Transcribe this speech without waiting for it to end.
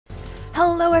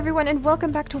Hello everyone and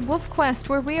welcome back to Wolf Quest,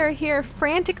 where we are here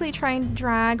frantically trying to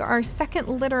drag our second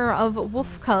litter of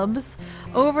wolf cubs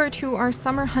over to our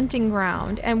summer hunting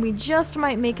ground, and we just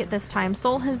might make it this time.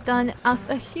 Sol has done us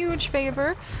a huge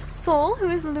favor. Sol, who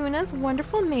is Luna's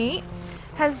wonderful mate,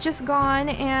 has just gone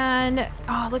and...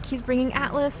 oh, look, he's bringing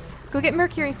Atlas. Go get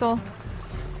Mercury, Sol.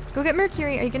 Go get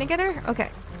Mercury. Are you gonna get her?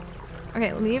 Okay.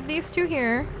 Okay, leave these two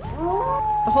here.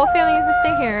 The whole family needs to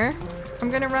stay here. I'm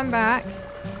gonna run back.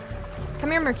 Come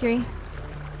here, Mercury.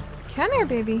 Come here,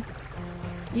 baby.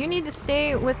 You need to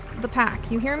stay with the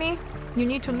pack. You hear me? You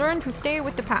need to learn to stay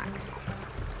with the pack.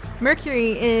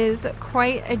 Mercury is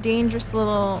quite a dangerous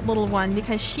little one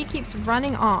because she keeps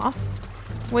running off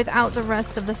without the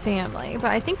rest of the family. But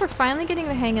I think we're finally getting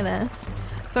the hang of this.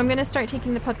 So I'm going to start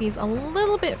taking the puppies a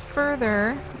little bit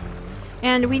further.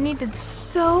 And we need to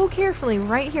so carefully,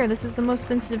 right here, this is the most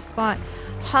sensitive spot,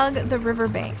 hug the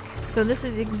riverbank. So this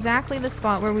is exactly the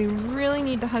spot where we really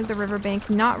need to hug the riverbank,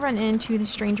 not run into the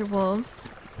stranger wolves.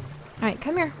 Alright,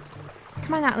 come here.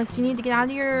 Come on, Atlas. You need to get out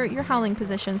of your howling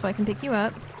position so I can pick you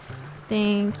up.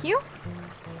 Thank you.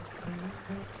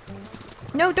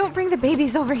 No, don't bring the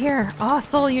babies over here. Oh,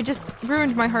 Sol, you just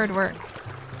ruined my hard work.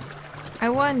 I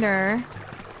wonder...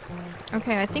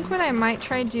 okay, I think what I might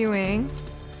try doing...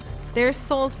 there's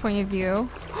Sol's point of view.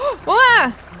 Whoa!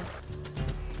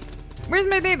 Where's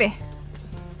my baby?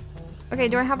 Okay,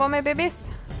 do I have all my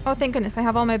babies? Oh, thank goodness, I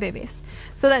have all my babies.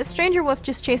 So that stranger wolf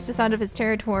just chased us out of his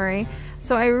territory.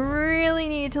 So I really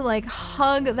need to like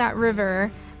hug that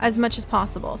river as much as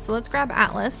possible. So let's grab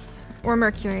Atlas or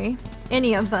Mercury,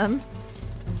 any of them.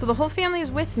 So the whole family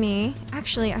is with me.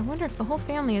 Actually, I wonder if the whole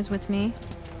family is with me.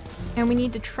 And we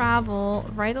need to travel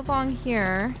right along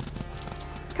here.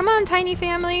 Come on, tiny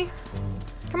family.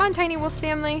 Come on, tiny wolf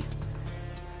family.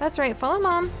 That's right, follow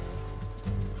mom.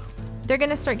 They're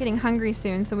gonna start getting hungry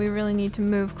soon, so we really need to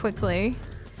move quickly.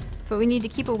 But we need to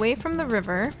keep away from the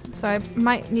river, so I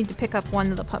might need to pick up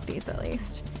one of the puppies at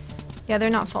least. Yeah, they're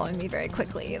not following me very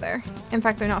quickly either. In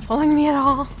fact, they're not following me at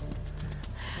all.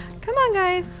 Come on,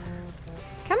 guys.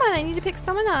 Come on, I need to pick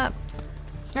someone up.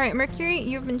 Alright, Mercury,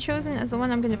 you've been chosen as the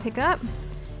one I'm gonna pick up.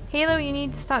 Halo, you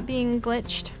need to stop being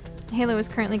glitched. Halo is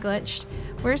currently glitched.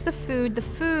 Where's the food? The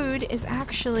food is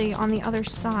actually on the other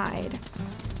side.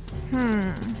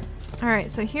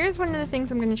 Alright, so here's one of the things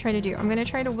I'm going to try to do. I'm going to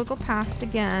try to wiggle past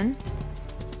again.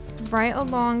 Right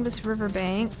along this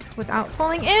riverbank without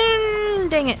falling in!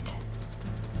 Dang it!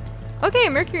 Okay,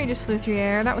 Mercury just flew through the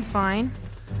air. That was fine.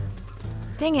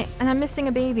 Dang it, and I'm missing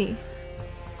a baby.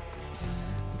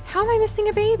 How am I missing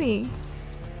a baby?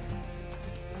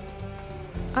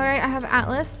 Alright, I have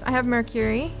Atlas. I have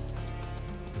Mercury.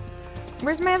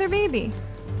 Where's my other baby?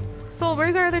 Sol,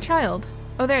 where's our other child?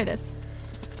 Oh, there it is.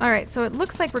 Alright, so it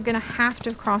looks like we're gonna have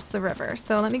to cross the river.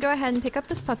 So let me go ahead and pick up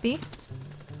this puppy.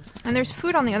 And there's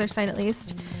food on the other side at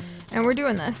least. And we're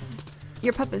doing this.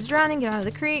 Your pup is drowning, get out of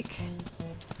the creek.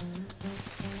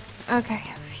 Okay,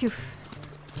 phew.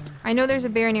 I know there's a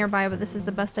bear nearby, but this is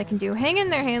the best I can do. Hang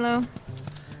in there, Halo.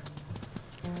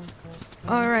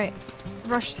 Alright,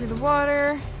 rush through the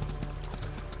water.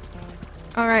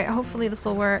 Alright, hopefully this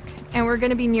will work. And we're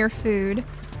gonna be near food.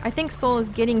 I think Sol is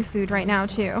getting food right now,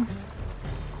 too.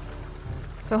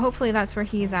 So hopefully that's where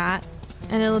he's at.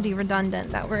 And it'll be redundant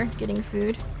that we're getting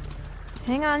food.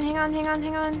 Hang on, hang on, hang on,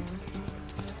 hang on.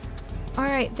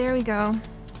 Alright, there we go.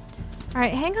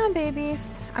 Alright, hang on,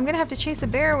 babies. I'm gonna have to chase a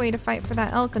bear away to fight for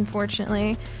that elk,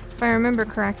 unfortunately. If I remember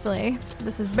correctly.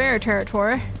 This is bear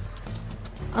territory.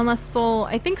 Unless Sol...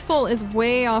 I think Sol is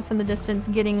way off in the distance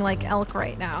getting, like, elk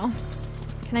right now.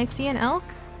 Can I see an elk?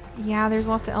 Yeah, there's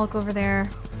lots of elk over there.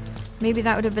 Maybe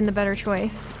that would have been the better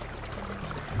choice.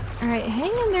 Alright,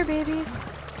 hang in there, babies.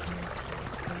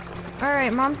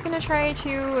 Alright, mom's gonna try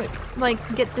to,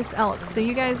 like, get this elk. So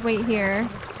you guys wait here.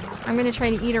 I'm gonna try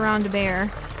to eat around a bear.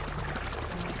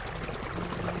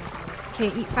 Okay,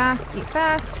 eat fast, eat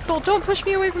fast. Sol, don't push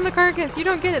me away from the carcass. You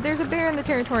don't get it. There's a bear in the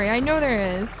territory. I know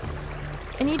there is.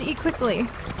 I need to eat quickly.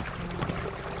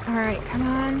 Alright, come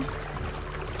on.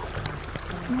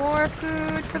 More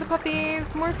food for the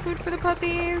puppies. More food for the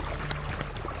puppies.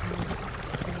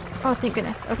 Oh, thank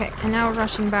goodness. Okay, and now we're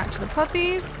rushing back to the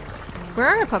puppies. Where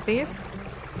are our puppies?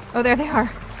 Oh, there they are.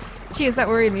 Jeez, that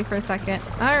worried me for a second.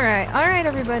 Alright,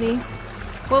 everybody.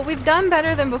 Well, we've done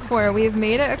better than before. We've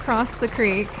made it across the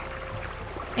creek.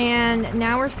 And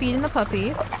now we're feeding the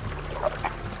puppies.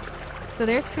 So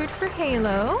there's food for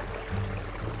Halo.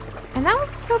 And that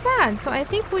wasn't so bad. So I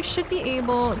think we should be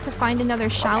able to find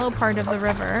another shallow part of the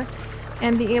river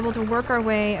and be able to work our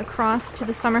way across to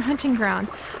the summer hunting ground.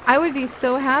 I would be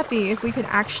so happy if we could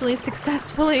actually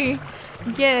successfully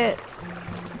get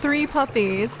 3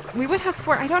 puppies. We would have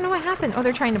 4. I don't know what happened. Oh,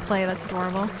 they're trying to play. That's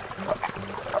adorable.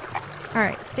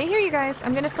 Alright, stay here, you guys.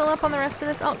 I'm gonna fill up on the rest of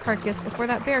this elk carcass before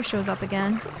that bear shows up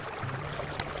again.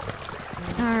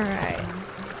 Alright.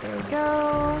 There we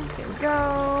go. There we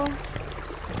go.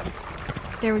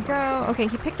 There we go. Okay,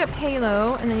 he picked up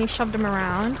Halo, and then he shoved him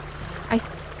around. I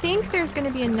think there's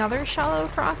gonna be another shallow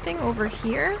crossing over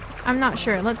here. I'm not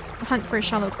sure. Let's hunt for a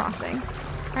shallow crossing.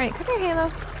 Alright, come here,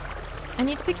 Halo. I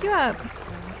need to pick you up.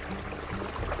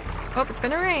 Oh, it's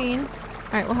gonna rain.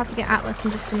 Alright, we'll have to get Atlas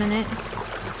in just a minute.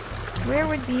 Where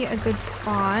would be a good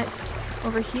spot?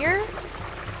 Over here?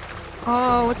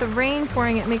 Oh, with the rain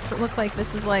pouring, it makes it look like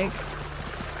this is like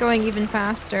going even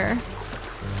faster.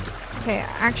 Okay,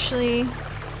 actually,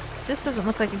 this doesn't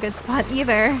look like a good spot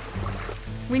either.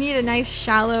 We need a nice,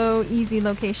 shallow, easy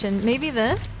location. Maybe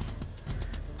this?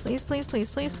 Please, please, please,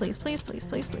 please, please, please, please,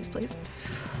 please, please, please.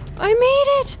 I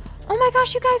made it! Oh my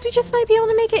gosh, you guys, we just might be able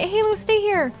to make it. Halo, stay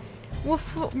here.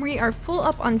 We are full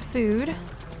up on food.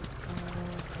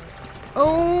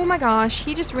 Oh my gosh,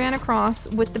 he just ran across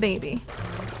with the baby.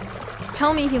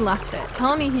 Tell me he left it.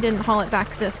 Tell me he didn't haul it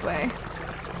back this way.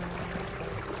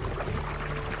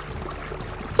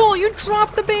 Soul, you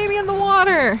dropped the baby in the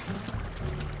water!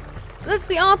 That's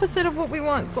the opposite of what we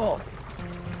want, Soul.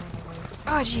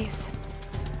 Oh, jeez.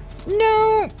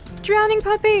 No! Drowning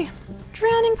puppy!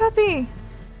 Drowning puppy!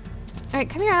 Alright,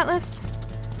 come here, Atlas.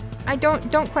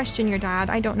 Don't question your dad.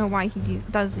 I don't know why he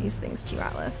does these things to you,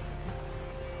 Atlas.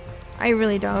 I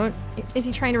really don't. Is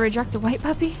he trying to reject the white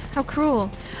puppy? How cruel.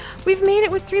 We've made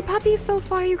it with 3 puppies so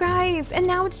far, you guys. And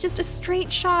now it's just a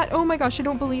straight shot. Oh my gosh, I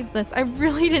don't believe this. I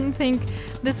really didn't think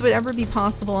this would ever be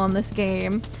possible on this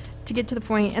game to get to the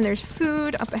point. And there's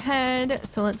food up ahead.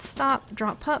 So let's stop,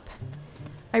 drop pup.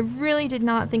 I really did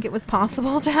not think it was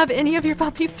possible to have any of your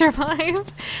puppies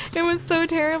survive. It was so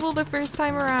terrible the first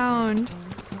time around.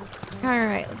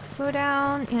 Alright, let's slow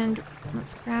down and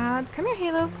let's grab. Come here,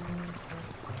 Halo.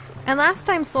 And last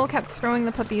time Soul kept throwing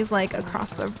the puppies like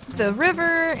across the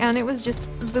river, and it was just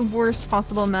the worst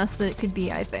possible mess that it could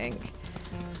be, I think.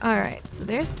 Alright, so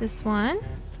there's this one.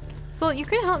 Soul, you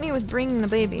can help me with bringing the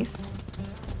babies.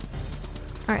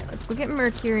 Alright, let's go get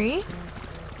Mercury.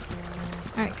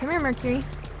 Alright, come here, Mercury.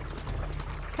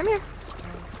 Come here.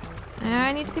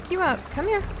 I need to pick you up. Come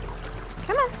here.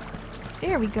 Come on.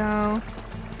 There we go.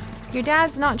 Your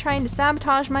dad's not trying to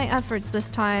sabotage my efforts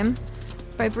this time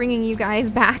by bringing you guys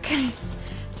back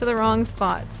to the wrong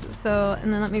spots. So,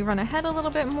 and then let me run ahead a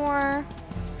little bit more.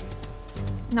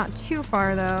 Not too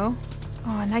far though.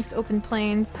 Oh, nice open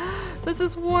plains. This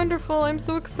is wonderful. I'm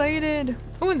so excited.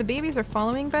 Oh, and the babies are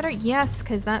following better? Yes,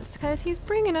 because that's because he's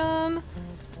bringing them.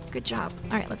 Good job.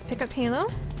 All right, let's pick up Halo.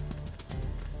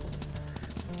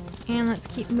 And let's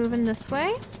keep moving this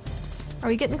way. Are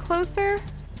we getting closer?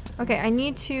 Okay, I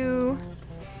need to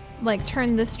like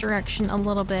turn this direction a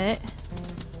little bit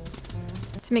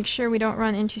to make sure we don't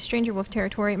run into stranger wolf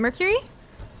territory. Mercury?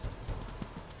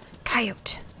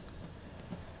 Coyote.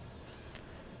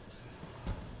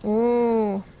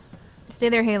 Oh. Stay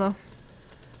there, Halo.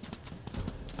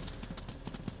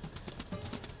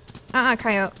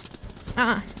 Coyote.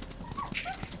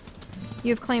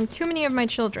 You've claimed too many of my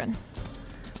children.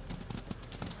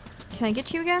 Can I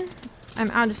get you again? I'm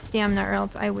out of stamina or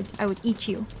else I would eat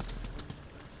you.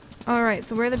 Alright,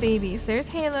 so where are the babies? There's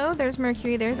Halo, there's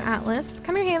Mercury, there's Atlas.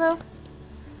 Come here, Halo.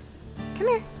 Come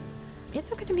here. It's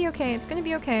gonna be okay, it's gonna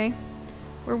be okay.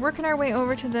 We're working our way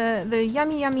over to the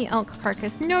yummy yummy elk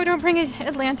carcass. No, don't bring it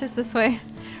Atlantis this way.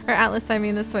 Or Atlas, I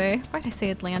mean this way. Why'd I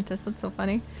say Atlantis? That's so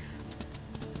funny.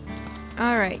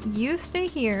 Alright, you stay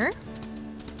here.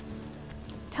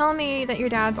 Tell me that your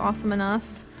dad's awesome enough.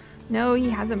 No, he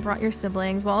hasn't brought your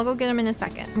siblings. Well, I'll go get him in a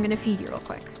second. I'm gonna feed you real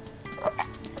quick.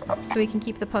 So we can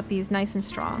keep the puppies nice and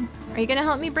strong. Are you gonna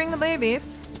help me bring the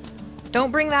babies? Don't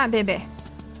bring that baby.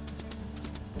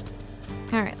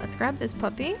 Alright, let's grab this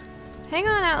puppy. Hang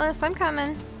on, Atlas, I'm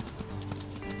coming.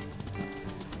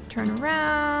 Turn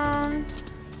around.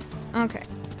 Okay,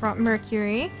 brought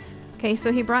Mercury. Okay,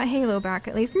 so he brought Halo back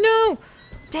at least. No!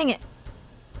 Dang it!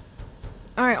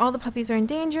 Alright, all the puppies are in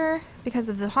danger because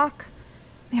of the hawk.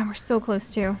 Man, we're so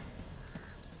close too.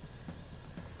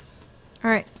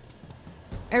 Alright.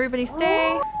 Everybody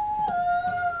stay.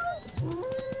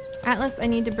 Atlas, I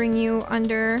need to bring you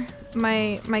under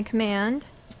my command.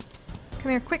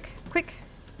 Come here, quick, quick.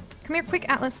 Come here, quick,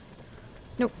 Atlas.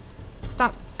 Nope.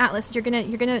 Stop. Atlas, you're gonna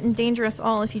endanger us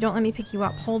all if you don't let me pick you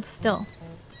up. Hold still.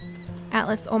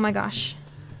 Atlas, oh my gosh.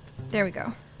 There we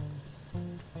go.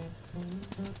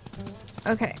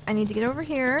 Okay, I need to get over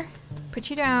here. Put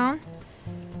you down.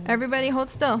 Everybody hold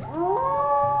still.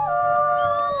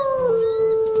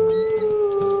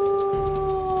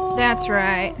 That's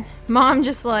right. Mom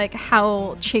just like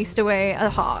chased away a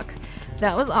hawk.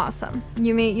 That was awesome.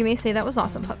 You may say that was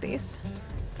awesome, puppies.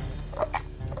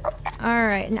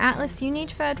 Alright, and Atlas, you need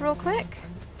fed real quick.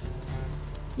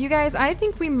 You guys, I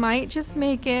think we might just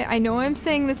make it. I know I'm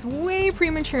saying this way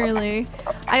prematurely.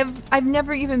 I've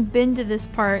never even been to this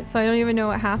part, so I don't even know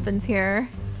what happens here.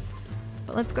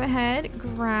 But let's go ahead,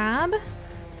 grab.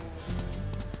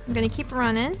 I'm gonna keep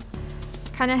running.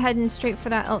 Kind of heading straight for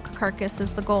that elk carcass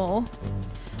is the goal.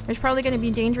 There's probably gonna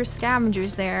be dangerous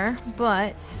scavengers there,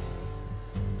 but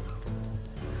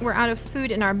we're out of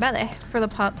food in our belly for the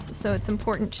pups, so it's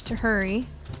important to hurry.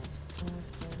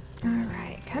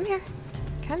 Alright, come here.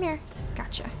 Come here.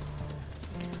 Gotcha.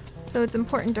 So it's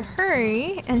important to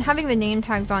hurry, and having the name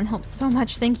tags on helps so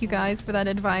much. Thank you guys for that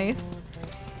advice.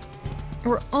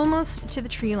 We're almost to the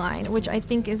tree line, which I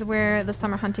think is where the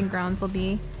summer hunting grounds will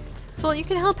be. So you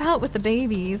can help out with the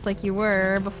babies like you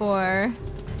were before.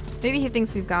 Maybe he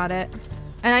thinks we've got it.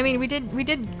 And I mean, we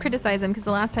did criticize him because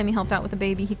the last time he helped out with a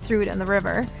baby, he threw it in the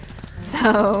river.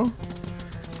 So,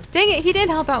 dang it, he did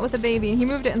help out with a baby and he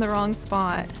moved it in the wrong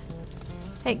spot.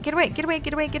 Hey, get away, get away,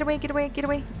 get away, get away, get away, get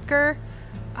away. Grr.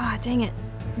 Ah, dang it.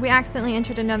 We accidentally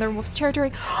entered another wolf's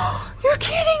territory. You're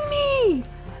kidding me!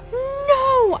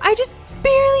 No! I just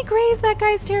barely grazed that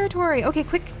guy's territory. Okay,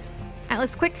 quick.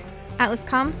 Atlas, quick. Atlas,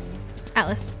 come.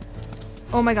 Atlas.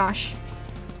 Oh my gosh.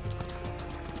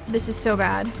 This is so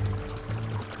bad.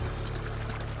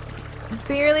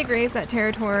 Barely grazed that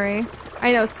territory.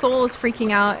 I know, Soul is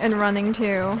freaking out and running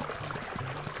too.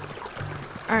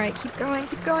 Alright, keep going,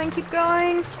 keep going, keep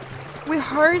going. We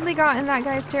hardly got in that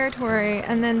guy's territory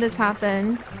and then this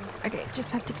happens. Okay,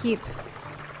 just have to keep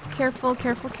careful,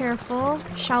 careful, careful.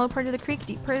 Shallow part of the creek,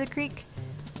 deep part of the creek.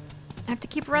 Have to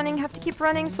keep running, have to keep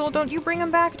running. Soul, don't you bring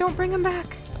him back, don't bring him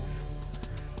back.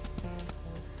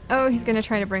 Oh, he's gonna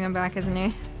try to bring him back, isn't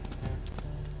he?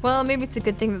 Well, maybe it's a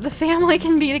good thing that the family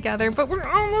can be together, but we're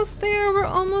almost there. We're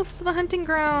almost to the hunting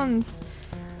grounds.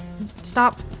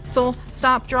 Stop, Soul,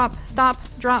 stop, drop,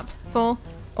 Soul.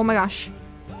 Oh my gosh.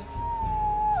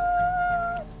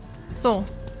 Soul,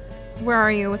 where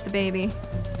are you with the baby?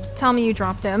 Tell me you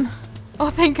dropped him. Oh,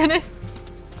 thank goodness.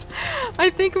 I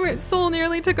think Soul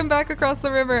nearly took him back across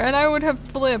the river and I would have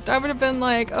flipped. I would have been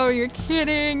like, oh, you're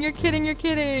kidding, you're kidding, you're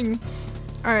kidding.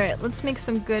 All right, let's make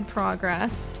some good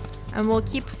progress. And we'll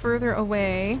keep further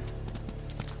away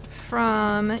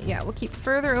from, yeah, we'll keep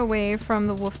further away from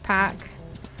the wolf pack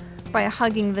by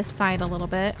hugging this side a little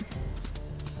bit.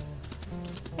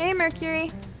 Hey, Mercury.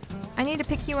 I need to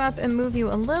pick you up and move you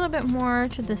a little bit more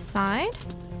to this side.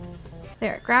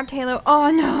 There, grabbed Halo. Oh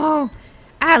no!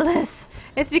 Atlas!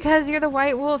 It's because you're the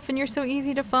white wolf and you're so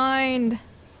easy to find.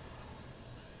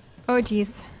 Oh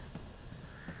geez.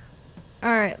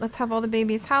 Alright, let's have all the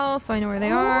babies howl so I know where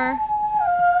they are.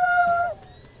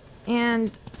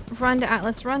 And run to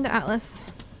Atlas, run to Atlas.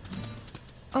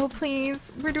 Oh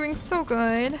please, we're doing so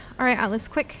good. Alright Atlas,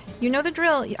 quick. You know the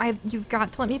drill. You've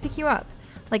got to let me pick you up.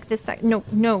 Like this sec- no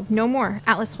more.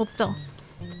 Atlas, hold still.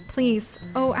 Please.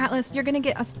 Oh Atlas, you're gonna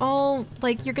get us all,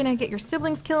 like, you're gonna get your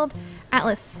siblings killed.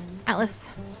 Atlas, Atlas.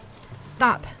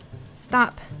 Stop.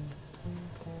 Stop.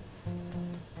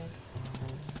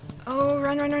 Oh,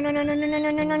 run, run, run, run, run, run, run,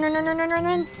 run, run, run, run, run, run, run,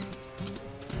 run.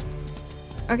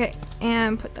 Okay,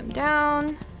 and put them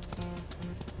down.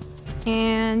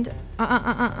 And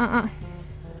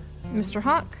Mr.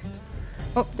 Hawk.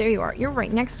 Oh, there you are. You're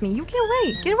right next to me. You get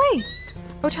away. Get away.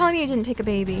 Oh, tell me you didn't take a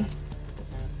baby.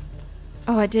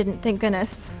 Oh, I didn't. Thank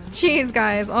goodness. Jeez,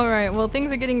 guys. All right. Well,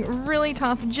 things are getting really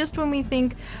tough just when we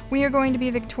think we are going to be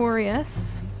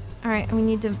victorious. All right. We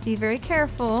need to be very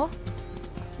careful.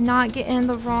 Not get in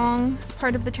the wrong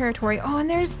part of the territory. Oh, and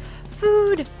there's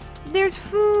food. There's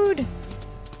food.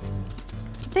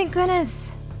 Thank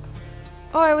goodness.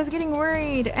 Oh, I was getting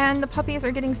worried, and the puppies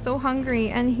are getting so hungry,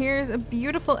 and here's a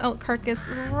beautiful elk carcass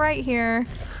right here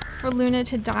for Luna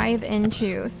to dive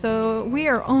into. So we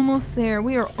are almost there.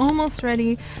 We are almost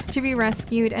ready to be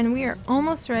rescued, and we are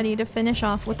almost ready to finish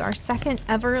off with our second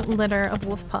ever litter of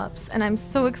wolf pups, and I'm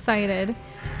so excited.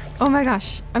 Oh my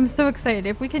gosh, I'm so excited.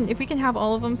 If we can have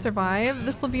all of them survive,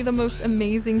 this will be the most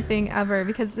amazing thing ever,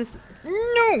 because this,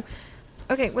 no!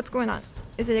 Okay, what's going on?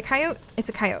 Is it a coyote? It's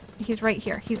a coyote. He's right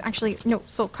here. He's actually, no,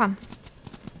 Soul, come.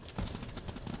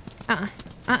 Not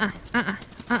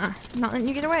letting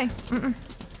you get away.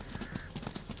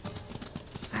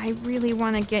 I really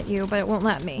want to get you, but it won't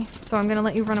let me. So I'm gonna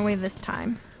let you run away this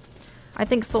time. I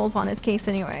think Soul's on his case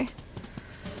anyway.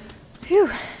 Phew.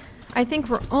 I think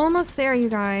we're almost there, you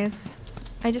guys.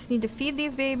 I just need to feed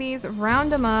these babies,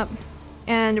 round them up,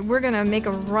 and we're gonna make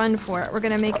a run for it. We're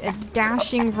gonna make a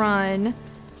dashing run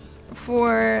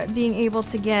for being able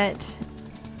to get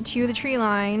to the tree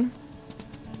line.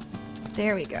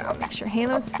 There we go. Make sure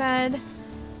Halo's fed.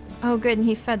 Oh good, and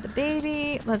he fed the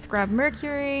baby. Let's grab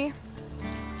Mercury.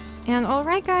 And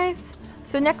alright guys,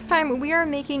 so next time we are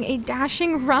making a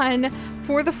dashing run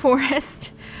for the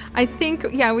forest. I think,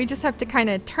 yeah, we just have to kind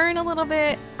of turn a little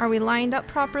bit. Are we lined up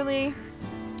properly?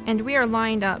 And we are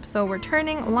lined up, so we're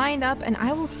turning, lined up, and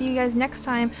I will see you guys next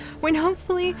time when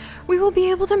hopefully we will be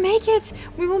able to make it.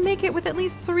 We will make it with at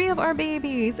least 3 of our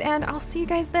babies, and I'll see you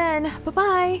guys then.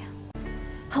 Bye-bye.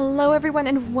 Hello everyone,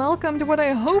 and welcome to what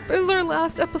I hope is our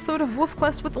last episode of Wolf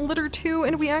Quest with litter 2,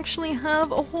 and we actually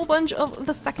have a whole bunch of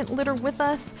the second litter with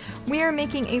us. We are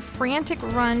making a frantic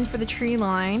run for the tree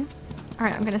line.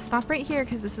 Alright, I'm gonna stop right here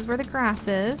because this is where the grass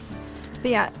is.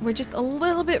 But yeah, we're just a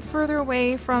little bit further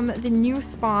away from the new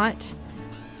spot,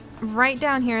 right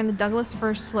down here in the Douglas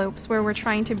Fir slopes where we're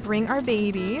trying to bring our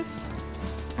babies.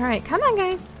 Alright, come on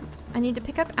guys. I need to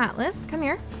pick up Atlas. Come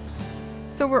here.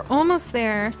 So we're almost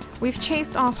there. We've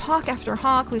chased off hawk after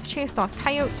hawk. We've chased off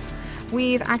coyotes.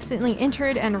 We've accidentally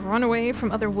entered and run away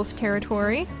from other wolf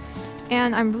territory.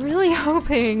 And I'm really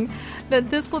hoping that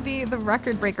this will be the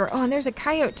record breaker. Oh, and there's a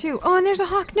coyote too. Oh, and there's a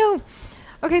hawk. No.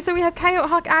 Okay, so we have coyote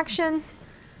hawk action.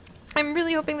 I'm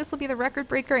really hoping this will be the record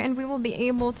breaker and we will be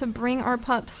able to bring our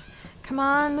pups. Come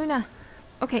on, Luna.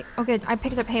 Okay, oh good. I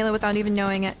picked up Halo without even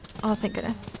knowing it. Oh, thank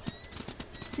goodness.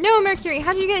 No, Mercury,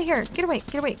 how did you get here? Get away,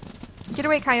 get away. Get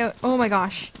away, coyote. Oh my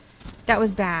gosh. That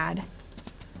was bad.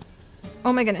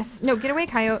 Oh my goodness. No, get away,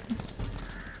 coyote.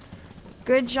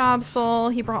 Good job, Soul.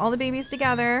 He brought all the babies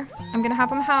together. I'm gonna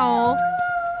have him howl.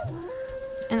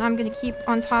 And I'm gonna keep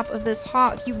on top of this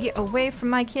hawk. You get away from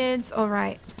my kids.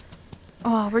 Alright.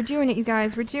 Oh, we're doing it, you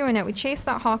guys. We're doing it. We chased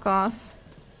that hawk off.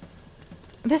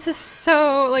 This is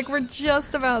so... like, we're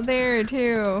just about there,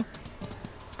 too.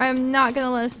 I'm not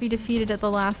gonna let us be defeated at the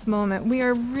last moment. We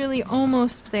are really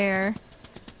almost there.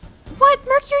 What?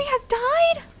 Mercury has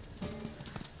died?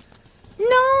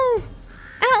 No!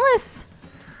 Atlas!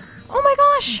 Oh my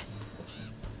gosh!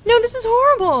 No, this is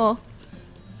horrible!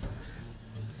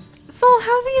 Soul,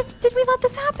 how did we let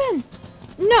this happen?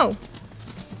 No!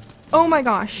 Oh my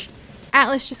gosh.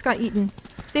 Atlas just got eaten.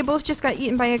 They both just got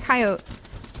eaten by a coyote.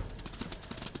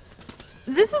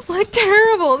 This is like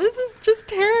terrible. This is just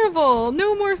terrible.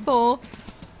 No more Soul.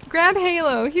 Grab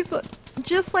Halo. He's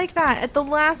just like that at the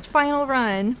last final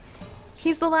run.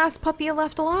 He's the last puppy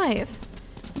left alive.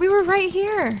 We were right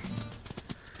here.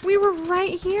 We were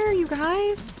right here, you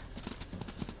guys.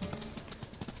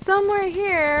 Somewhere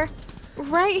here,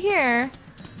 right here,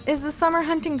 is the summer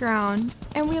hunting ground.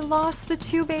 And we lost the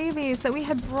 2 babies that we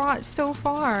had brought so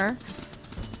far.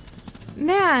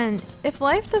 Man, if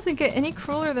life doesn't get any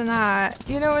crueler than that,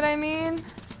 you know what I mean?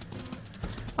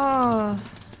 Oh,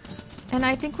 and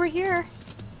I think we're here.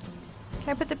 Can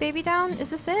I put the baby down? Is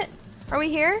this it? Are we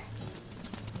here?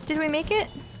 Did we make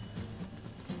it?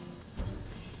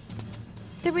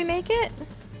 Did we make it?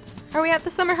 Are we at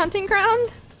the summer hunting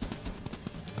ground?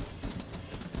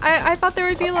 I thought there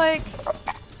would be like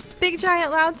big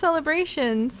giant loud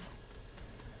celebrations.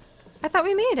 I thought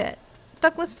we made it.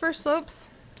 Douglas Fir slopes.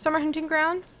 Summer hunting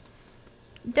ground?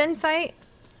 Den site?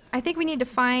 I think we need to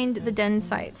find the den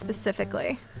site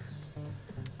specifically.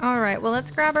 Alright, well let's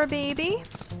grab our baby.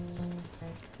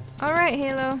 Alright,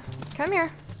 Halo. Come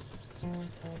here.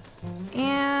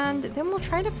 And then we'll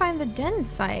try to find the den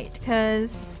site,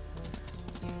 because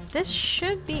this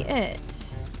should be it.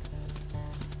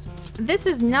 This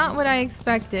is not what I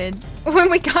expected when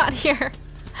we got here.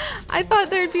 I thought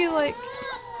there'd be like...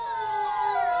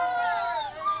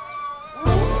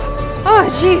 Oh,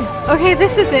 jeez. Okay,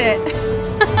 this is it.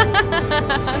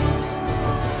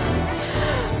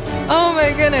 Oh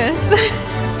my goodness.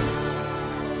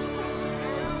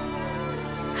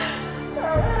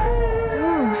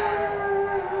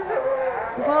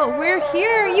 Well, we're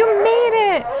here. You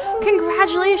made it.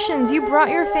 Congratulations. You brought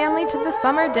your family to the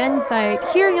summer den site.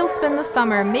 Here you'll spend the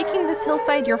summer, making this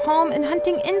hillside your home and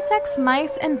hunting insects,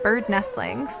 mice, and bird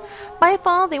nestlings. By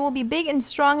fall, they will be big and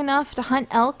strong enough to hunt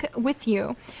elk with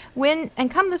you. And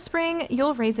come the spring,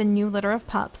 you'll raise a new litter of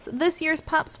pups. This year's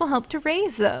pups will help to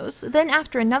raise those. Then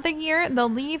after another year, they'll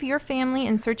leave your family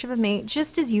in search of a mate,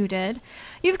 just as you did.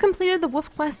 You've completed the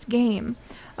Wolf Quest game.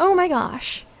 Oh my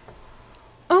gosh.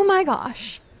 Oh my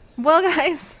gosh. Well,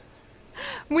 guys,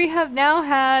 we have now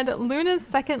had Luna's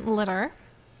second litter,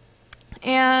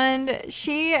 and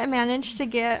she managed to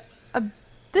get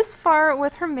this far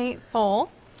with her mate Soul,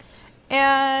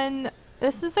 and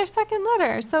this is our second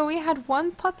litter. So we had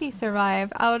 1 puppy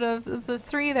survive out of the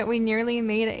 3 that we nearly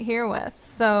made it here with.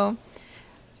 So,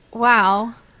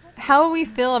 wow. how we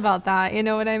feel about that. You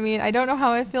know what I mean? I don't know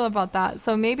how I feel about that.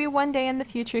 So maybe one day in the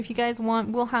future, if you guys want,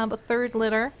 we'll have a third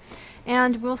litter.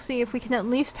 And we'll see if we can at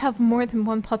least have more than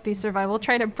one puppy survive. We'll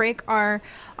try to break our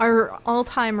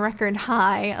all-time record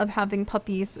high of having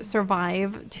puppies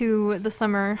survive to the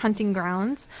summer hunting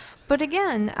grounds. But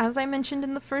again, as I mentioned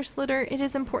in the first litter, it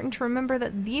is important to remember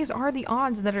that these are the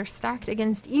odds that are stacked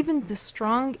against even the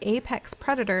strong apex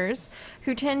predators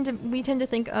who we tend to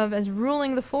think of as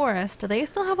ruling the forest. They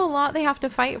still have a lot they have to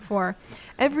fight for.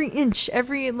 Every inch,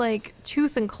 every like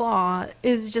tooth and claw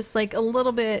is just like a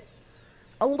little bit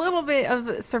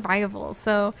of survival.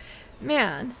 So,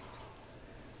 man,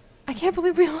 I can't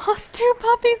believe we lost 2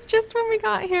 puppies just when we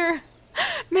got here.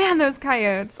 Man, those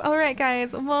coyotes. All right,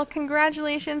 guys. Well,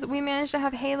 congratulations. We managed to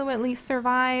have Halo at least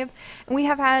survive. And we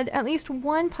have had at least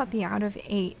 1 puppy out of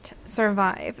 8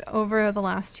 survive over the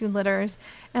last 2 litters.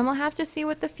 And we'll have to see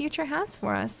what the future has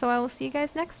for us. So I will see you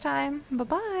guys next time.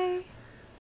 Bye-bye.